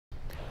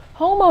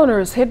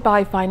Homeowners hit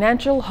by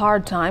financial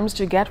hard times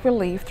to get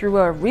relief through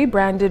a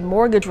rebranded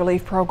mortgage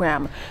relief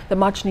program. The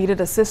much-needed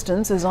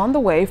assistance is on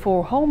the way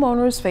for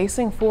homeowners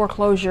facing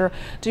foreclosure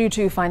due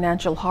to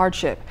financial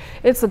hardship.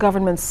 It's the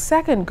government's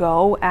second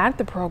go at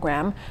the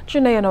program.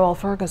 Janaea Noel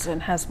Ferguson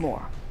has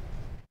more.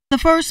 The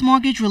first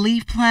mortgage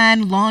relief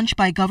plan, launched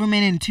by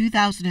government in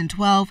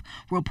 2012,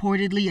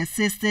 reportedly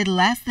assisted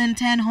less than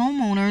 10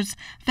 homeowners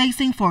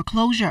facing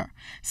foreclosure.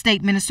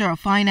 State Minister of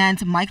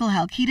Finance Michael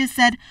Halkitis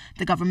said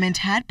the government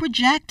had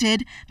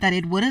projected that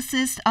it would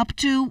assist up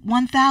to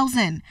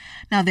 1,000.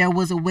 Now, there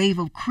was a wave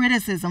of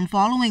criticism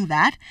following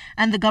that,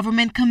 and the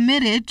government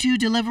committed to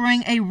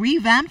delivering a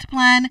revamped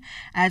plan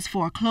as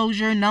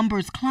foreclosure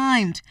numbers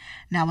climbed.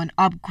 Now, an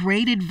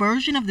upgraded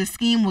version of the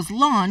scheme was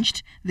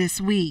launched this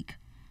week.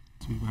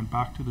 We went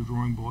back to the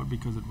drawing board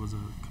because it was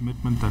a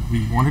commitment that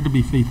we wanted to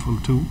be faithful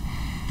to.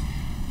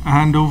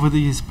 And over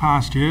these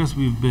past years,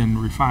 we've been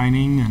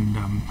refining and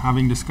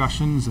having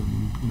discussions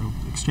and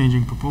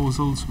exchanging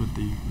proposals with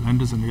the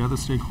lenders and the other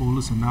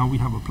stakeholders. And now we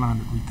have a plan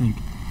that we think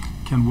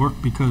can work,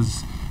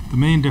 because the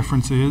main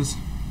difference is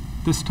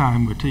this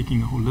time we're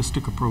taking a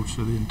holistic approach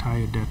to the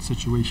entire debt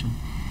situation,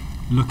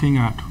 looking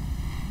at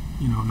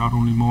not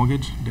only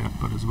mortgage debt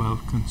but as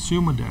well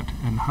consumer debt,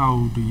 and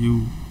how do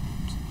you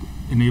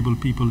enable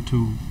people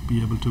to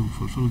be able to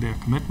fulfill their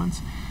commitments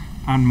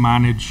and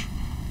manage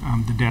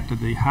the debt that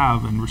they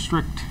have and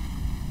restrict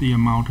the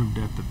amount of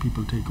debt that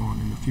people take on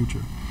in the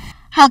future.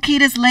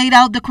 Halkitis laid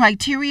out the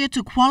criteria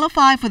to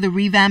qualify for the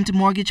revamped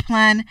mortgage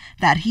plan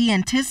that he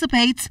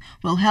anticipates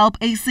will help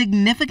a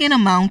significant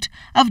amount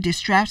of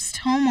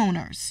distressed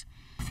homeowners.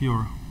 If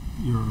your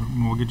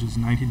mortgage is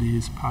 90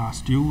 days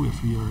past due,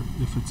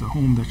 if it's a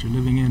home that you're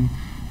living in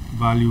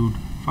valued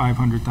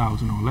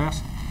 $500,000 or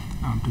less,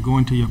 to go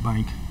into your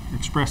bank,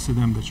 express to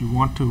them that you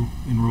want to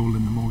enroll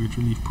in the mortgage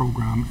relief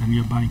program, and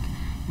your bank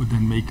would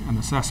then make an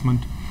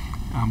assessment.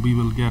 We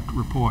will get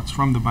reports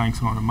from the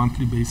banks on a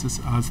monthly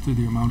basis as to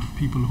the amount of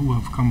people who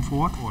have come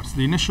forth.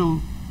 The initial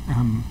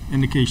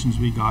indications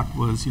we got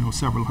was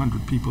several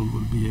hundred people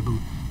will be able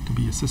to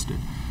be assisted.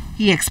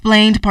 He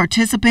explained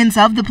participants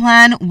of the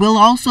plan will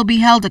also be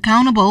held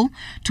accountable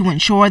to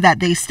ensure that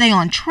they stay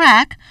on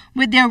track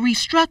with their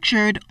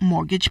restructured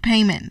mortgage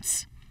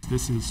payments.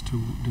 This is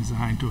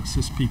designed to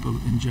assist people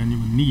in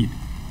genuine need.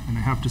 And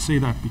I have to say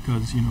that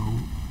because,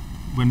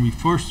 when we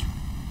first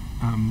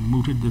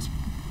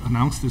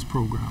announced this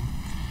program,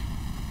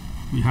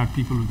 we had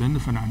people within the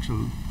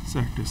financial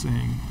sector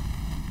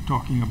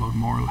talking about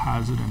moral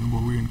hazard, and were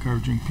we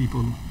encouraging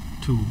people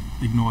to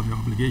ignore their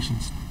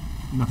obligations.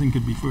 Nothing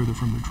could be further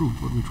from the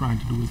truth. What we're trying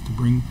to do is to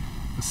bring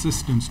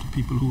assistance to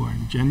people who are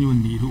in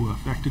genuine need, who are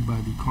affected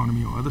by the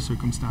economy or other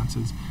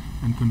circumstances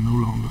and can no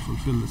longer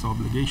fulfill this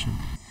obligation.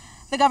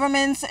 The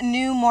government's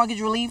new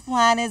mortgage relief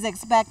plan is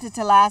expected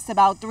to last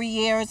about 3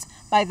 years.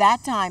 By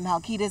that time,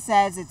 Halkitis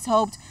says it's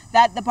hoped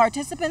that the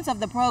participants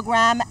of the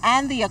program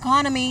and the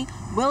economy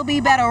will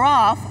be better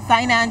off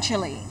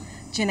financially.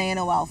 Janaea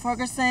Noel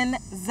Ferguson,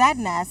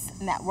 ZNS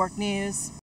Network News.